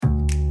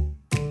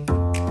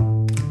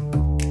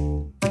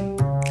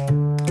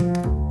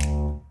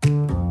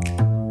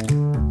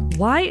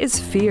Why is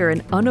fear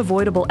an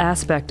unavoidable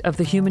aspect of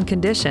the human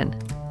condition?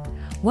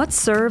 What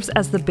serves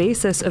as the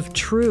basis of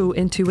true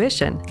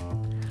intuition?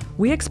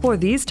 We explore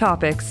these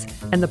topics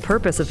and the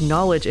purpose of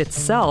knowledge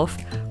itself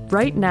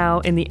right now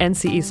in the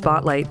NCE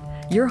Spotlight,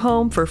 your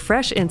home for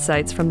fresh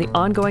insights from the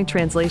ongoing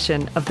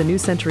translation of the New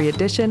Century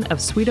edition of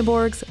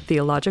Swedenborg's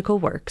Theological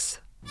Works.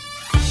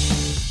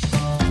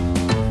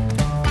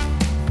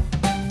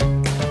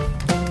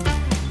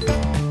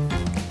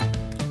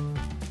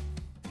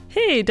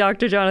 Hey,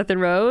 Dr. Jonathan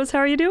Rose, how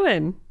are you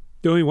doing?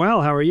 Doing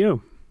well. How are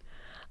you?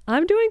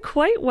 I'm doing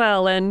quite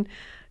well, and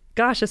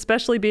gosh,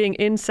 especially being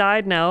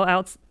inside now,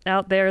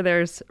 out there,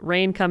 there's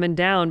rain coming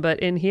down, but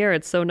in here,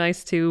 it's so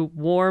nice to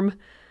warm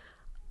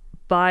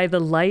by the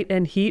light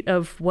and heat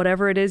of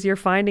whatever it is you're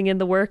finding in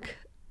the work,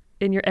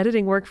 in your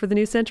editing work for the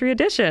New Century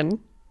edition.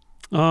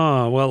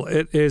 Ah, well,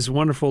 it is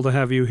wonderful to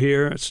have you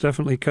here. It's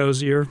definitely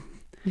cozier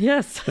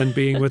than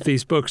being with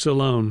these books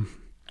alone.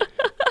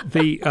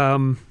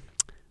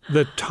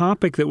 The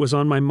topic that was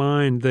on my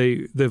mind,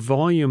 the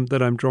volume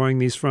that I'm drawing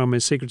these from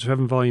is Secrets of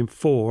Heaven, Volume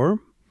 4.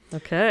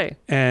 Okay.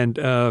 And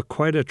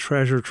quite a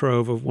treasure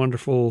trove of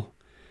wonderful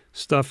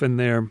stuff in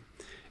there.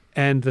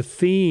 And the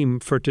theme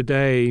for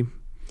today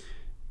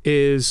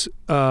is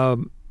the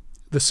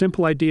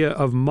simple idea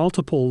of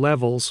multiple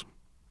levels.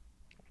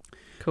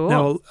 Cool.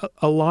 Now,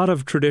 a lot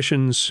of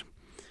traditions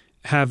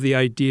have the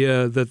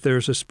idea that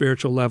there's a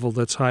spiritual level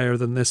that's higher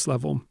than this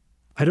level.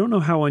 I don't know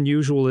how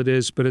unusual it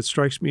is, but it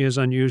strikes me as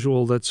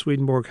unusual that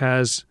Swedenborg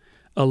has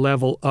a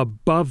level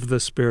above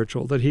the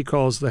spiritual that he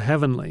calls the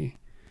heavenly.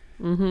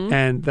 Mm-hmm.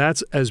 And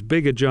that's as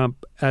big a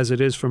jump as it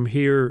is from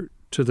here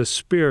to the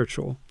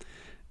spiritual.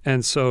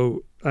 And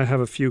so I have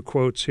a few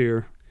quotes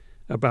here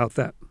about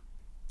that.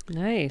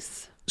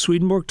 Nice.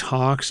 Swedenborg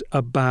talks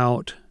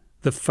about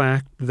the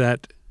fact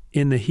that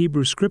in the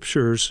Hebrew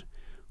Scriptures,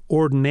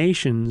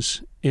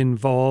 ordinations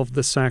involve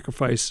the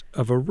sacrifice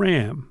of a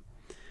ram.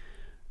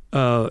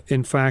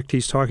 In fact,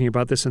 he's talking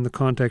about this in the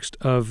context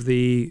of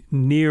the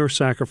near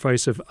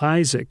sacrifice of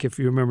Isaac, if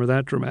you remember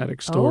that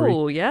dramatic story.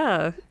 Oh,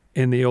 yeah.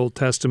 In the Old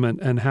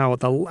Testament, and how at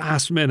the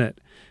last minute,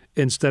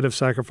 instead of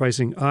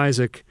sacrificing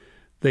Isaac,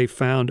 they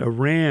found a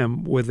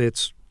ram with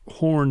its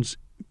horns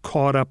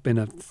caught up in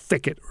a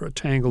thicket or a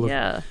tangle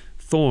of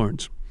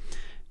thorns.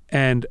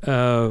 And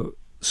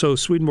so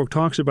Swedenborg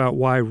talks about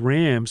what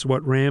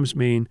rams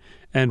mean,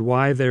 and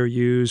why they're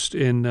used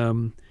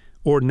in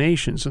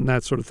ordinations and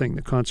that sort of thing,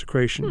 the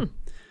consecration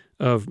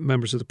of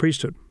members of the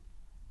priesthood.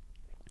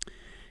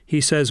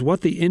 He says, what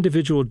the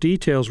individual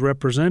details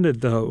represented,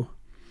 though,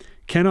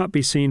 cannot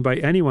be seen by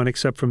anyone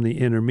except from the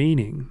inner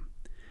meaning.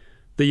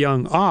 The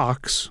young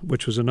ox,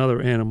 which was another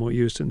animal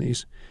used in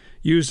these,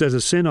 used as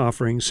a sin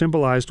offering,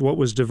 symbolized what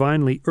was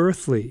divinely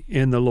earthly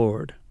in the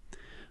Lord.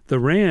 The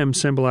ram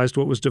symbolized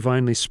what was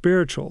divinely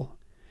spiritual,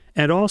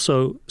 and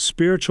also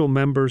spiritual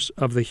members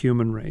of the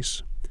human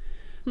race.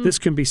 This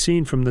can be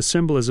seen from the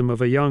symbolism of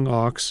a young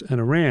ox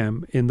and a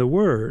ram in the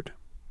Word.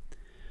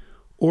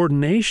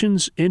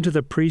 Ordinations into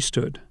the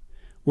priesthood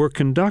were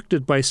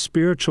conducted by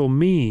spiritual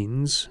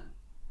means.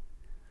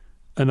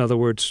 In other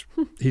words,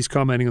 he's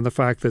commenting on the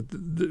fact that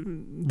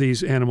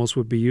these animals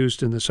would be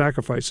used in the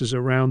sacrifices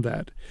around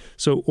that.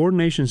 So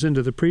ordinations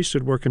into the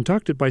priesthood were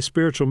conducted by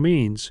spiritual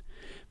means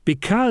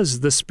because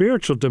the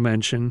spiritual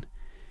dimension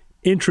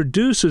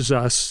introduces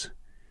us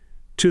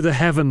to the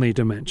heavenly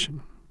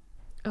dimension.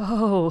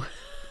 Oh,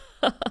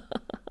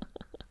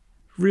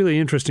 really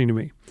interesting to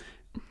me.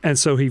 And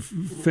so he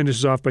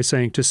finishes off by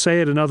saying, to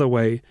say it another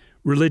way,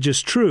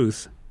 religious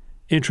truth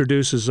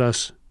introduces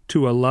us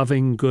to a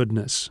loving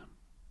goodness.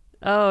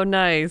 Oh,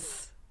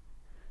 nice.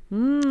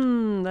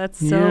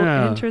 That's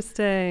so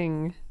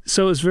interesting.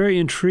 So it's very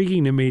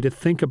intriguing to me to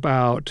think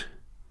about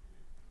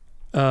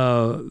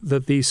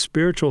that these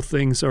spiritual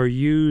things are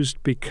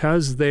used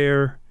because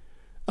they're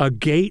a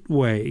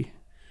gateway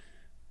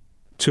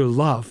to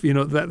love. You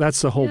know, that's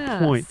the whole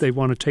point. They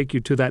want to take you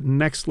to that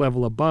next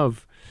level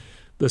above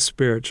the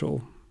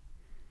spiritual.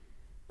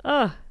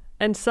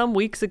 And some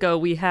weeks ago,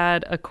 we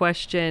had a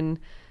question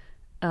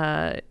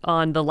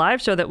on the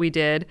live show that we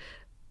did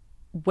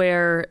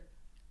where,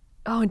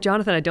 and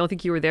Jonathan, I don't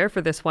think you were there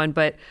for this one,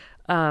 but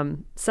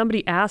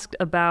somebody asked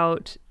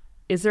about,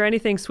 is there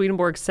anything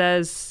Swedenborg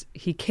says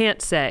he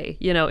can't say,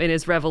 in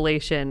his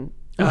revelation?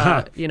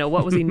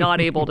 What was he not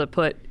able to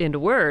put into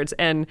words?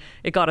 And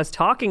it got us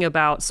talking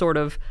about sort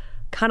of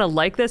kind of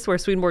like this, where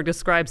Swedenborg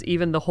describes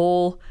even the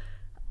whole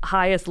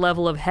highest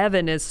level of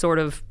heaven as sort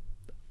of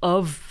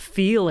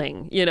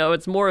feeling.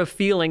 It's more of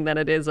feeling than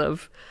it is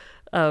of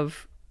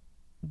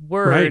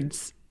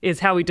words, is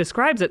how he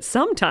describes it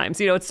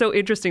sometimes. It's so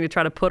interesting to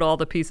try to put all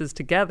the pieces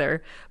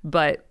together,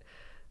 but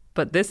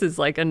this is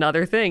like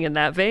another thing in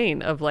that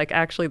vein of like,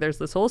 actually there's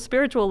this whole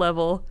spiritual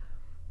level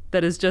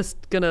that is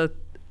just gonna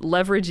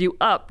leverage you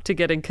up to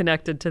getting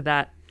connected to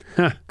that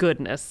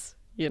goodness,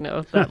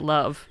 that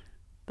love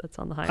that's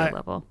on the higher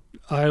level.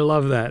 I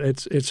love that.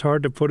 It's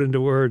hard to put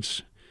into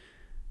words,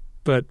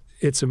 but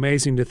it's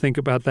amazing to think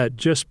about that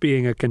just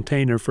being a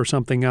container for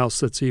something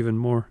else that's even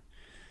more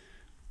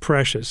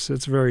precious.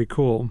 It's very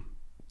cool.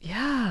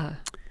 Yeah.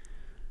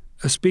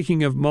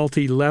 Speaking of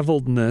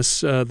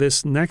multi-leveledness,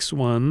 this next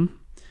one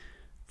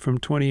from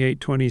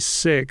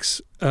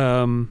 2826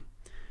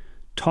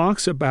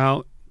 talks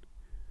about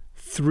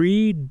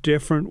 3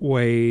 different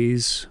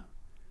ways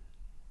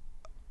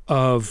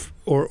of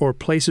or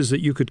places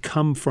that you could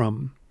come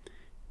from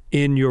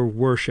in your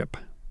worship.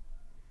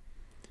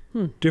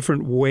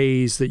 Different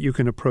ways that you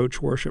can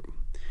approach worship.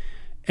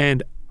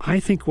 And I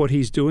think what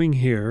he's doing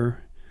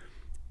here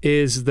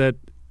is that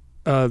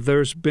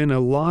there's been a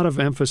lot of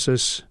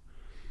emphasis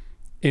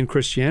in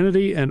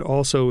Christianity and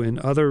also in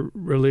other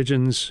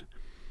religions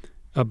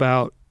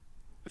about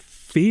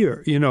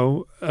fear,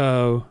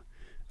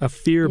 a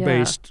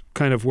fear-based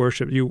kind of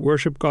worship. You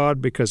worship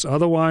God because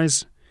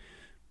otherwise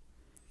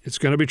it's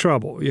going to be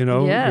trouble,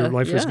 Your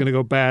life is going to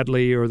go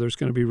badly, or there's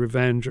going to be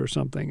revenge or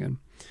something.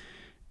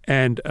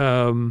 And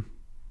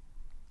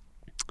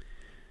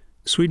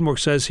Swedenborg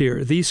says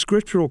here, these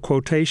scriptural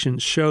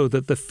quotations show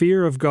that the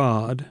fear of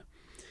God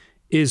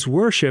is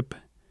worship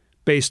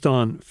based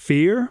on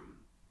fear,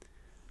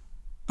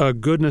 a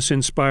goodness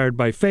inspired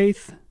by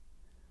faith,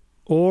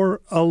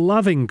 or a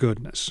loving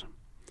goodness.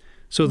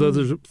 So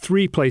those are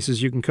 3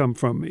 places you can come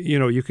from.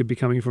 You could be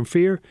coming from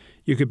fear,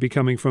 you could be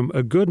coming from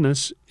a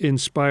goodness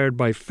inspired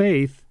by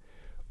faith,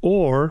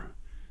 or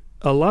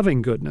a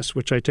loving goodness,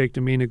 which I take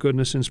to mean a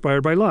goodness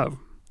inspired by love.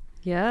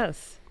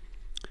 Yes.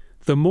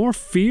 The more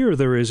fear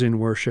there is in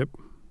worship,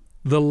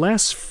 the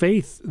less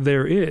faith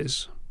there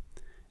is,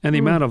 and the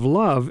amount of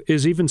love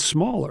is even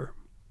smaller.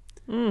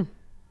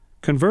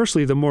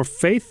 Conversely, the more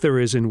faith there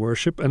is in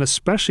worship, and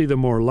especially the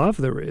more love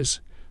there is,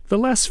 the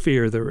less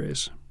fear there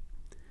is.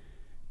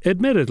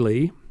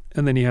 Admittedly,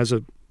 and then he has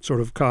a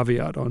sort of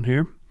caveat on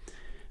here,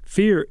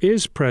 fear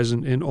is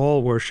present in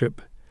all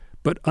worship,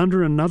 but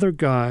under another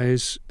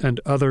guise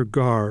and other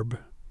garb.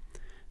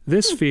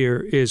 This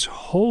fear is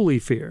holy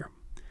fear.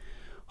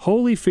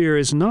 Holy fear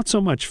is not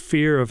so much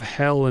fear of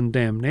hell and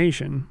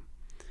damnation.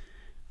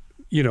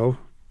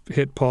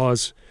 Hit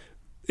pause.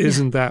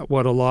 Isn't that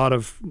what a lot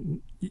of,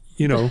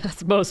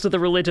 That's most of the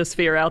religious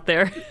fear out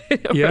there.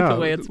 Yeah. The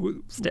way it's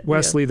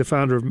Wesley, the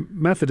founder of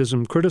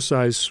Methodism,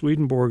 criticized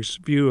Swedenborg's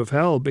view of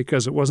hell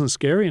because it wasn't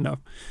scary enough.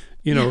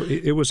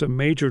 It was a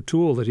major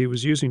tool that he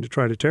was using to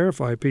try to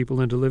terrify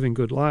people into living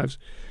good lives.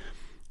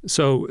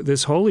 So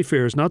this holy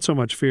fear is not so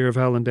much fear of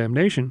hell and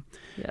damnation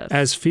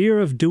as fear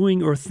of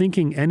doing or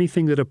thinking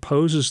anything that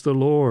opposes the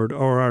Lord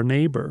or our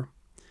neighbor.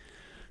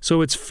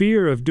 So it's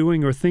fear of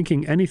doing or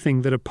thinking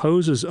anything that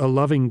opposes a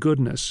loving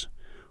goodness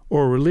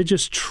or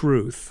religious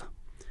truth.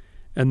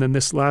 And then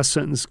this last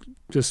sentence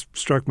just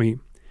struck me.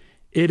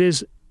 It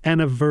is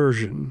an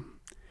aversion,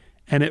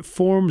 and it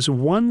forms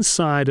one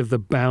side of the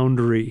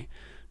boundary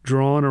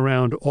drawn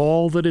around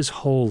all that is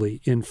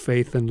holy in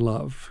faith and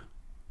love.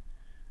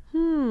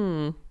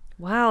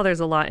 Wow, there's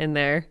a lot in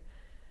there.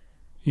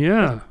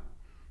 Yeah.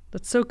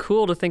 That's so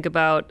cool to think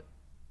about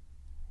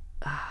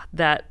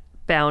that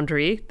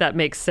boundary. That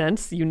makes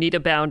sense. You need a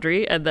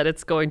boundary, and that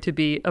it's going to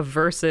be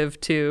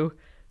aversive to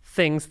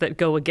things that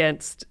go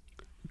against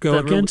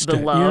the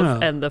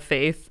love and the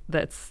faith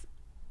that's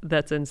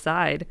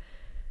inside.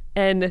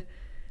 And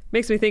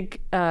makes me think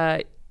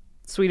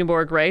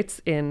Swedenborg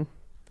writes in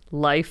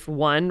Life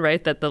 1,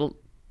 right, that the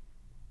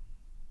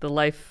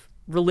life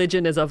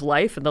religion is of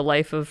life, and the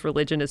life of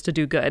religion is to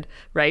do good,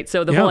 right?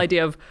 So the whole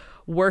idea of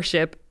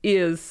worship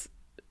is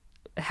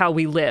how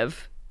we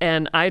live.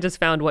 And I just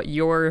found what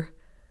you're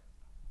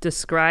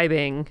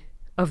describing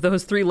of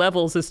those 3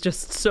 levels is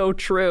just so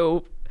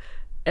true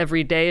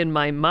every day in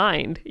my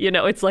mind.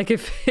 It's like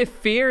if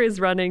fear is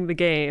running the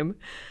game,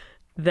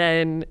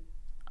 then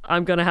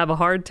I'm going to have a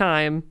hard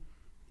time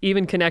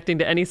even connecting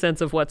to any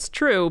sense of what's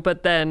true,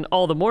 but then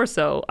all the more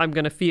so, I'm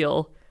going to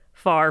feel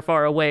far,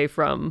 far away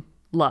from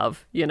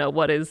love,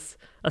 what is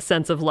a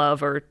sense of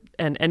love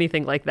and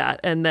anything like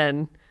that.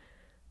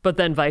 But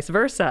then vice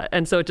versa.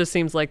 And so it just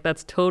seems like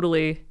that's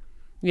totally,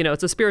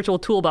 it's a spiritual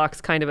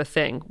toolbox kind of a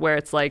thing where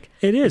it's like,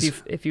 it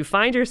is. If you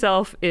find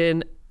yourself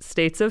in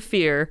states of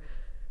fear,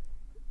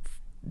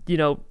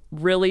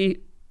 really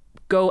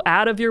go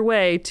out of your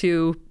way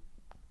to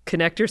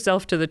connect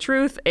yourself to the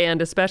truth,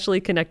 and especially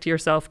connect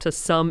yourself to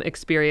some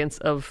experience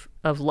of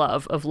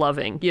love, of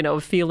loving,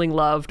 feeling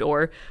loved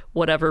or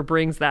whatever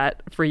brings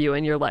that for you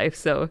in your life.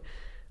 So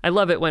I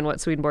love it when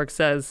what Swedenborg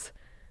says,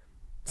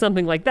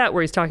 something like that,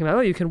 where he's talking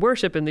about, you can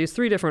worship in these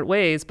 3 different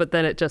ways, but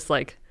then it just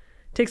like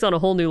takes on a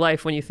whole new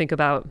life when you think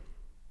about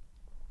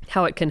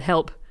how it can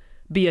help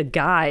be a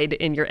guide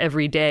in your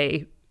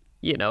everyday,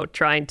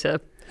 trying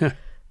to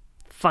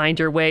find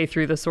your way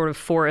through the sort of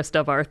forest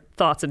of our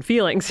thoughts and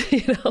feelings,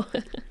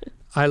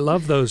 I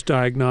love those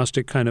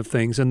diagnostic kind of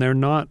things, and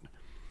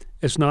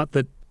it's not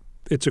that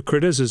it's a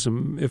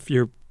criticism if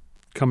you're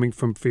coming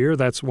from fear.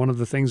 That's one of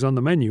the things on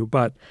the menu.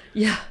 But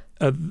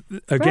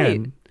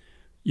again,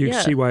 you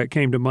see why it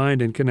came to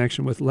mind in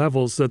connection with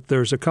levels, that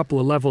there's a couple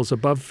of levels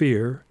above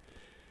fear.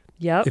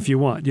 Yep. If you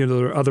want, there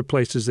are other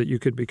places that you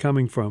could be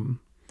coming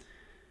from.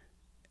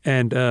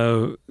 And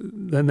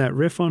then that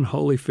riff on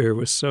holy fear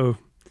was so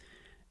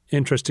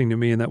interesting to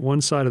me, and that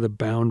one side of the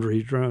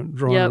boundary drawn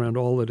around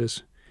all that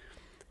is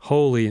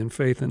holy in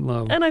faith and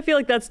love. And I feel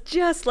like that's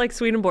just like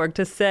Swedenborg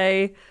to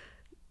say,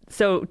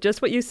 so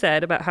just what you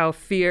said about how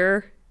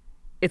fear,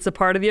 it's a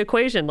part of the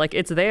equation, like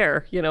it's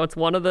there, it's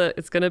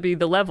it's going to be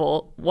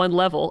one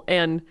level.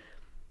 And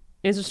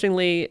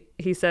interestingly,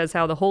 he says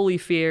how the holy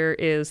fear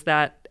is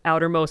that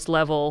outermost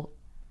level,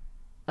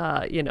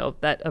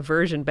 that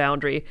aversion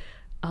boundary.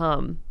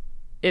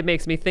 It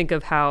makes me think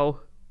of how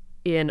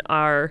in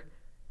our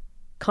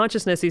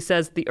consciousness, he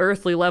says the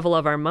earthly level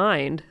of our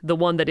mind, the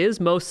one that is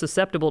most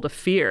susceptible to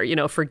fear,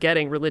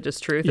 forgetting religious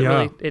truth,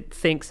 it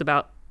thinks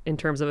about in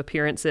terms of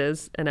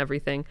appearances and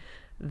everything.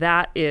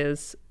 That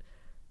is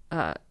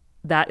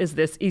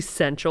this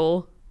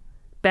essential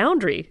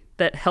boundary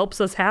that helps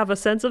us have a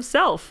sense of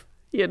self,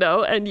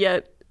 and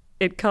yet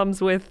it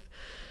comes with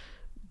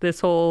this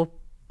whole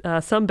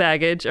some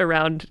baggage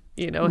around,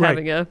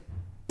 having a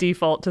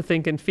default to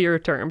think in fear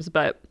terms.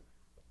 But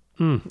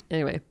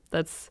anyway,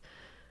 that's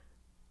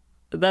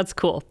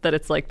cool that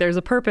it's like there's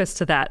a purpose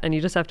to that, and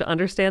you just have to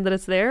understand that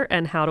it's there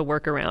and how to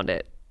work around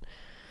it.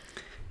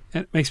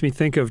 It makes me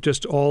think of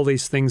just all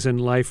these things in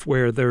life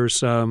where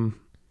there's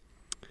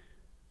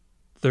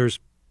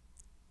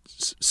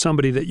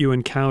somebody that you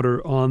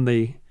encounter on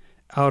the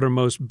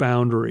outermost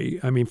boundary.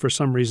 I mean, for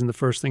some reason, the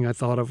first thing I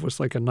thought of was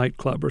like a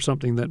nightclub or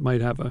something that might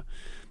have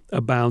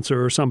a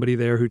bouncer or somebody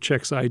there who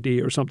checks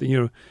ID or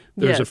something.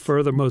 There's a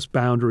furthermost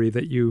boundary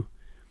that you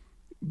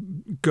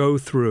go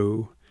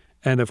through.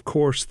 And of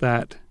course,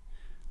 that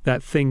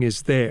thing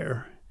is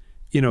there,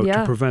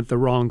 to prevent the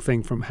wrong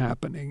thing from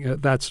happening.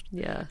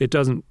 It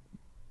doesn't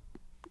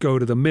go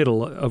to the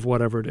middle of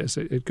whatever it is.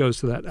 It goes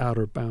to that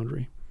outer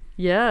boundary.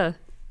 Yeah.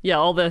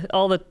 All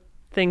the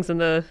things in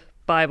the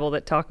Bible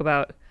that talk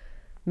about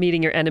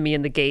meeting your enemy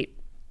in the gate,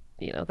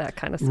 that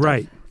kind of stuff.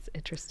 Right. It's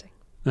interesting.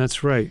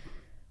 That's right.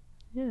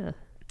 Yeah.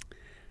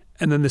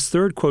 And then this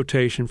third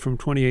quotation from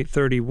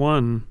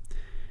 28:31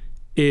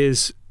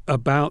 is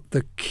about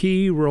the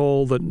key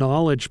role that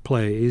knowledge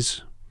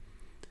plays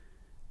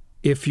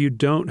if you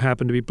don't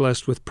happen to be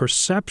blessed with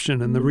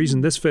perception. And the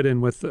reason this fit in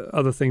with the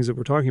other things that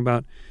we're talking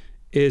about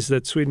is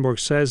that Swedenborg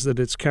says that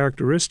it's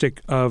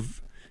characteristic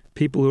of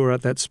people who are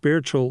at that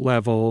spiritual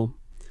level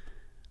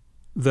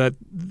that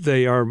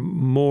they are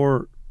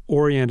more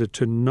oriented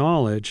to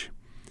knowledge,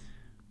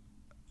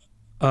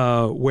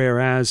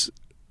 whereas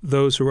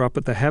those who are up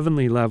at the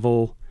heavenly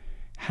level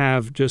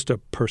have just a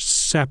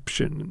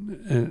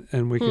perception,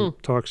 and we can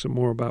talk some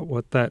more about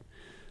what that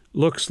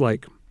looks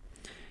like.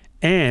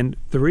 And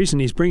the reason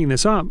he's bringing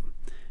this up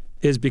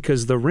is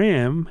because the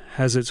ram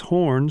has its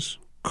horns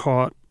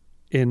caught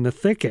in the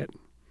thicket.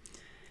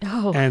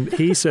 Oh. And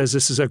he says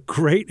this is a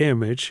great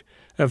image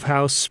of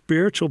how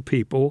spiritual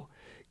people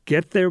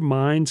get their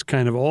minds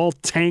kind of all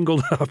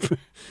tangled up.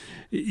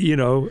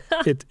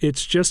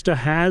 It's just a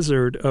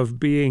hazard of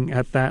being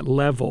at that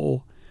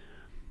level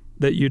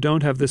that you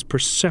don't have this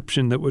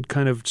perception that would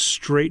kind of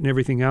straighten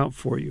everything out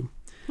for you.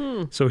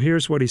 So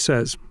here's what he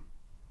says.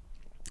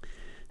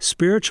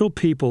 Spiritual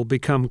people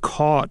become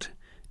caught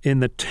in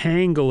the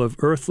tangle of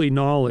earthly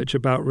knowledge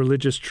about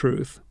religious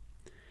truth.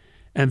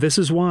 And this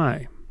is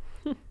why.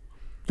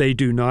 They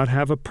do not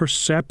have a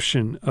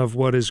perception of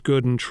what is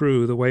good and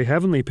true the way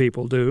heavenly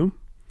people do.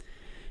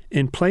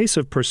 In place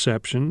of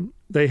perception,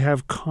 they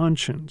have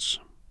conscience.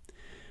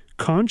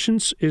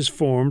 Conscience is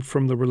formed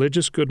from the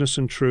religious goodness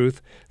and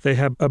truth they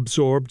have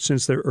absorbed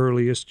since their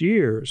earliest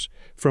years,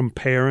 from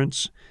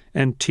parents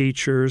and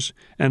teachers,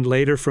 and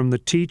later from the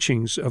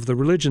teachings of the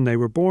religion they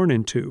were born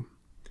into.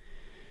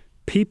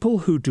 People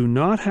who do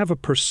not have a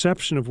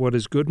perception of what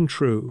is good and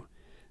true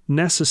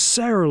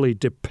necessarily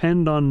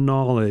depend on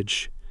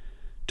knowledge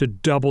to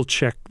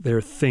double-check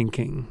their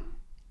thinking.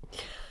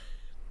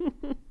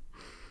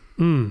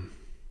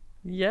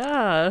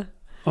 Yeah.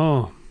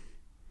 Oh.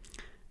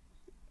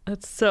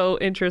 That's so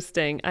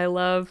interesting. I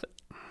love,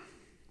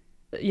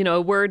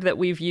 a word that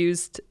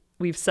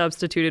we've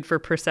substituted for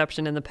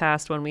perception in the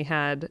past when we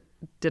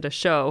did a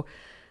show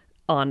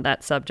on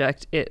that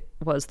subject. It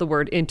was the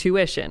word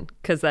intuition,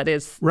 because that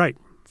is right.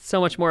 So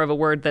much more of a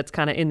word that's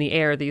kind of in the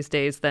air these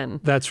days than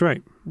that's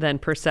right. Than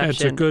perception.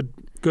 It's a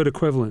good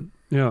equivalent.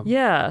 Yeah.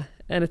 Yeah,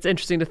 and it's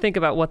interesting to think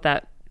about what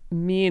that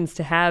means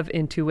to have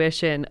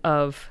intuition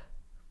of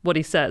what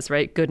he says,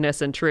 right?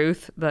 Goodness and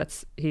truth.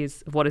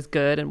 He's what is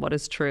good and what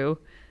is true.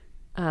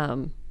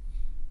 And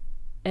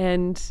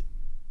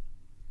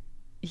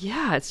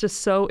yeah, it's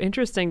just so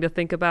interesting to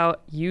think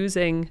about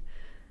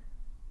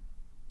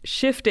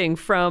shifting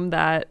from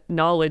that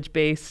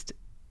knowledge-based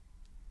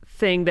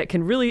thing that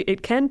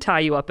it can tie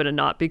you up in a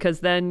knot, because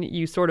then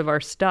you sort of are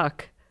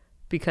stuck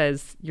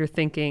because you're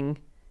thinking,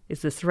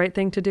 is this the right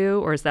thing to do?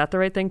 Or is that the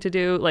right thing to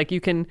do? Like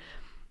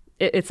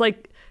it's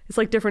like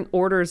different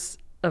orders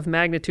of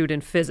magnitude in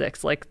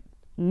physics. Like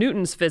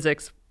Newton's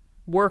physics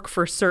work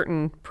for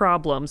certain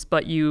problems,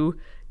 but you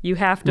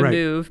have to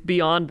move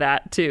beyond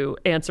that to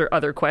answer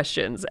other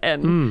questions.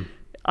 And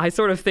I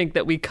sort of think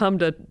that we come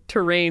to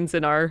terrains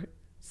in our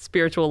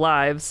spiritual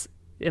lives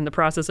in the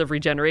process of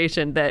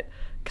regeneration that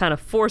kind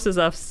of forces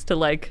us to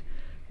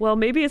well,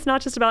 maybe it's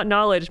not just about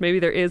knowledge. Maybe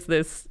there is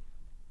this,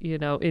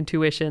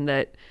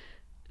 intuition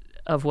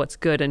of what's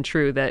good and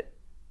true that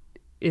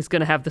is going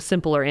to have the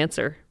simpler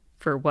answer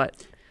for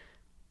what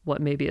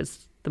maybe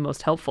is the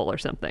most helpful or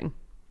something.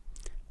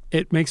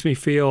 It makes me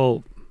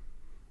feel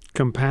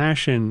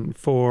compassion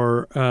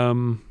for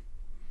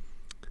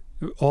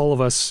all of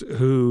us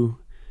who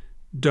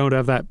don't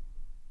have that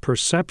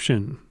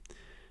perception,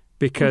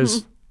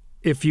 because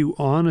if you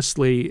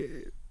honestly,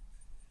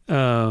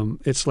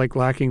 it's like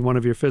lacking one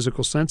of your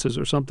physical senses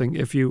or something.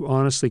 If you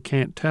honestly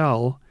can't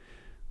tell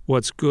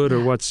what's good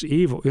or what's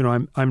evil,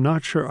 I'm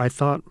not sure. I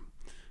thought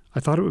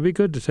it would be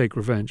good to take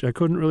revenge. I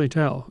couldn't really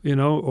tell,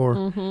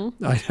 or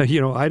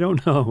I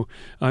don't know.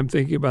 I'm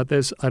thinking about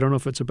this. I don't know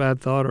if it's a bad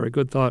thought or a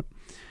good thought.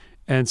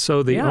 And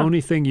so the only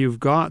thing you've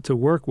got to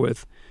work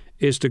with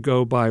is to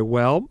go by,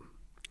 well,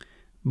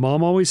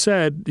 Mom always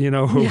said,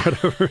 or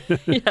whatever.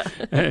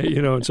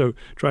 And so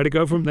try to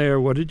go from there.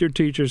 What did your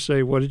teacher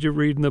say? What did you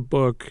read in the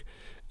book?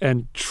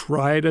 And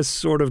try to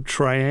sort of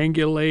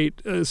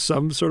triangulate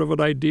some sort of an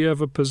idea of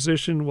a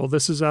position. Well,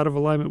 this is out of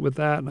alignment with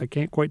that, and I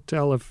can't quite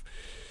tell if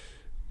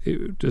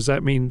does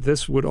that mean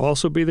this would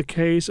also be the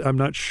case? I'm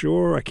not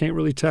sure. I can't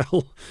really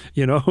tell,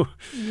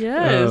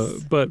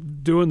 Yes.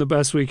 But doing the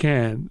best we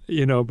can,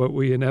 but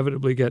we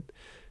inevitably get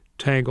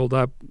tangled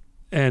up.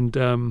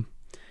 And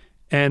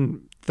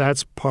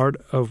that's part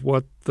of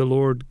what the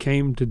Lord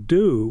came to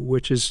do,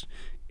 which is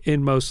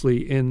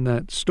mostly in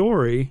that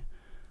story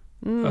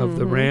of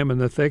the ram in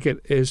the thicket,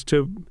 is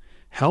to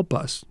help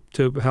us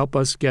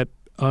get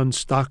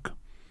unstuck,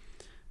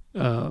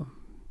 I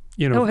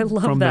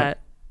love that.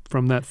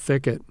 From that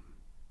thicket.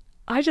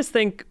 I just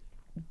think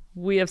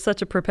we have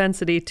such a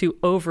propensity to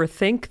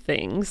overthink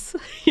things,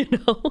 and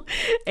a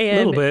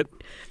little bit.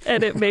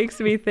 And it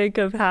makes me think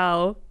of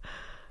how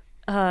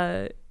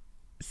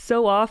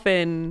so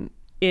often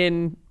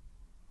in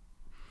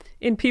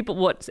people,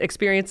 what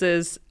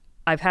experiences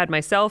I've had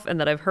myself and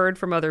that I've heard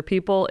from other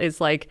people is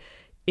like,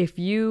 if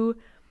you,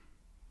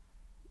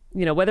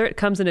 whether it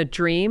comes in a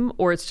dream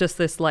or it's just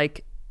this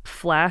like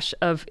flash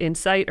of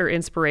insight or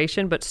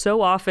inspiration, but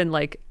so often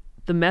like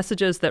the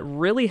messages that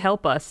really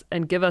help us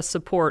and give us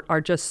support are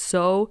just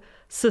so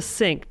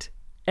succinct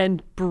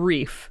and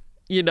brief,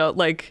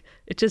 like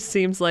it just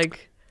seems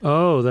like,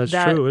 oh, that's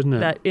true, isn't it?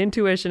 That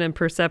intuition and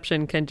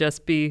perception can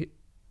just be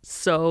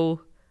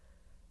so,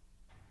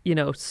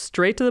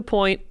 straight to the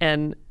point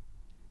and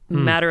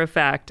matter of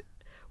fact.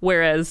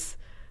 Whereas,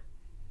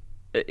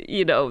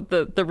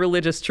 the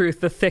religious truth,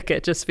 the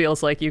thicket, just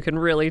feels like you can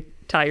really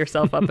tie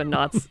yourself up in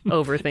knots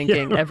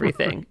overthinking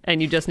everything.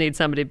 And you just need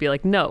somebody to be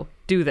like, no,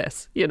 do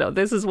this.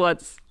 This is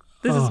what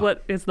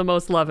is the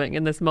most loving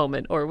in this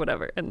moment or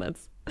whatever. And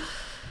that's...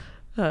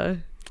 It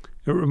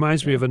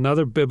reminds me of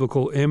another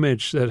biblical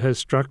image that has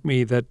struck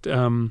me, that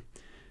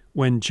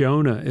when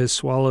Jonah is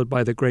swallowed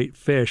by the great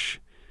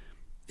fish,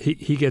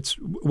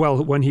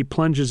 when he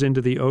plunges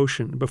into the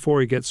ocean,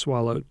 before he gets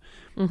swallowed,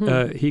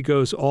 he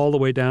goes all the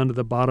way down to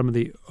the bottom of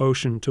the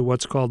ocean to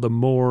what's called the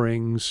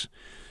moorings.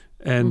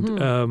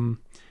 And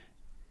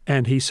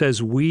he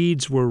says,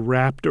 weeds were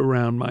wrapped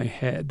around my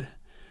head.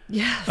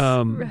 Yes,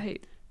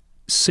 right.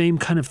 Same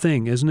kind of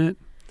thing, isn't it?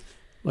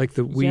 Like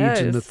the weeds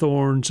and the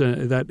thorns,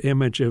 and that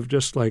image of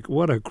just like,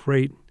 what a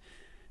great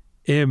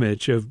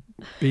image of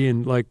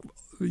being like,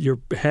 your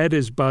head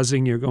is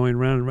buzzing, you're going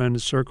round and round in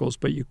circles,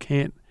 but you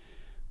can't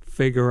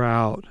figure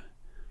out,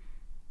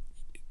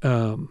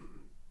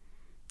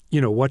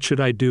 what should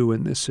I do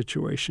in this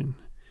situation?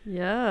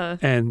 Yeah.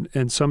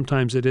 And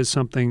sometimes it is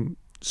something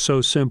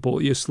so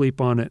simple, you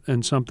sleep on it,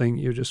 and something,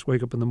 you just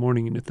wake up in the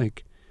morning and you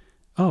think,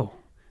 oh,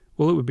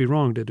 well, it would be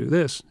wrong to do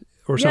this,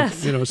 or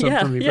something,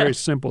 something very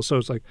simple. So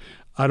it's like,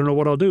 I don't know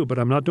what I'll do, but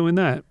I'm not doing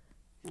that.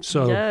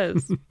 So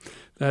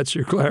that's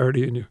your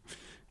clarity, and you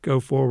go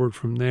forward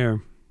from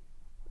there.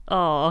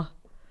 Oh,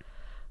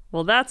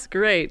 well, that's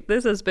great.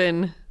 This has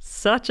been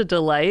such a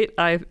delight.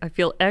 I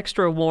feel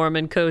extra warm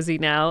and cozy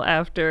now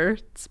after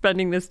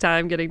spending this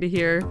time getting to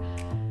hear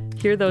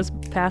those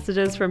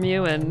passages from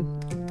you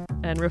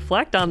and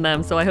reflect on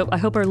them. So I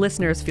hope our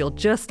listeners feel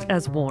just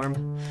as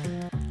warm.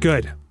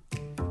 Good.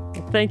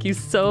 Well, thank you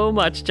so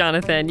much,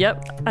 Jonathan.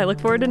 Yep, I look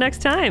forward to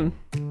next time.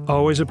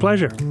 Always a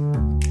pleasure.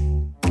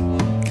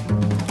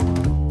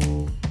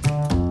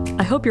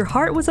 I hope your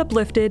heart was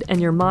uplifted and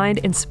your mind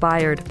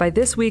inspired by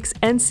this week's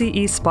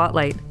NCE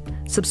Spotlight.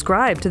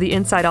 Subscribe to the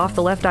Inside Off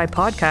the Left Eye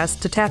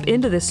podcast to tap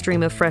into this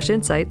stream of fresh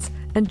insights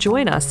and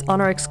join us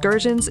on our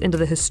excursions into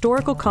the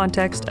historical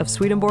context of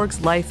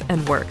Swedenborg's life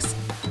and works.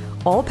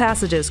 All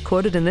passages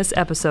quoted in this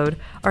episode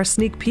are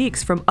sneak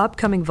peeks from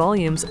upcoming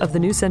volumes of the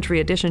New Century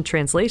Edition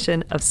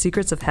translation of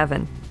Secrets of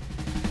Heaven.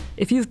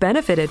 If you've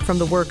benefited from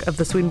the work of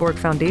the Swedenborg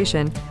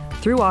Foundation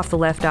through Off the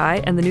Left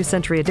Eye and the New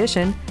Century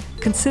Edition,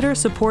 consider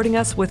supporting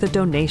us with a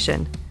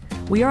donation.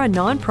 We are a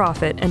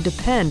nonprofit and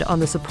depend on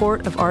the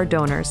support of our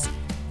donors.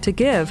 To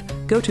give,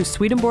 go to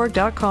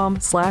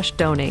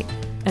swedenborg.com/donate.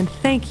 And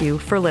thank you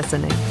for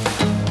listening.